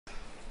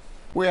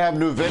We have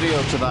new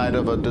video tonight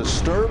of a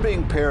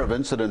disturbing pair of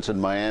incidents in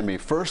Miami.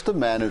 First, a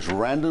man is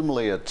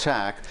randomly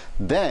attacked,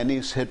 then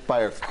he's hit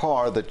by a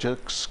car that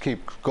just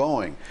keeps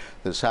going.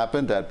 This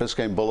happened at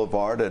Biscayne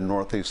Boulevard and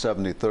Northeast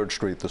 73rd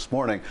Street this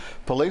morning.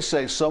 Police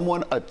say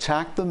someone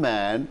attacked the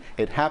man.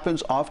 It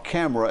happens off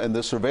camera in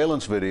the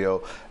surveillance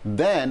video.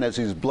 Then, as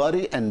he's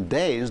bloody and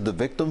dazed, the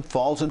victim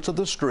falls into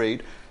the street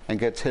and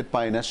gets hit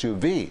by an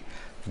SUV.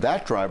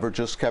 That driver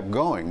just kept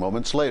going.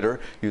 Moments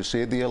later, you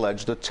see the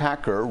alleged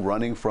attacker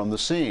running from the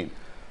scene.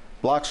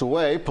 Blocks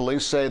away,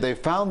 police say they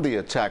found the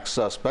attack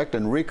suspect,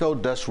 Enrico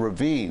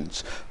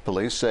Desravines.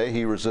 Police say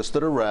he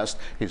resisted arrest.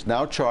 He's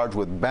now charged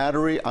with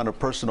battery on a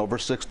person over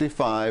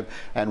 65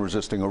 and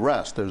resisting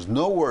arrest. There's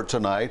no word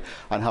tonight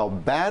on how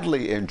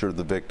badly injured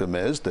the victim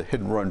is. The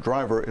hit-and-run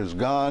driver is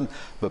gone,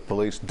 but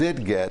police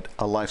did get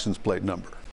a license plate number.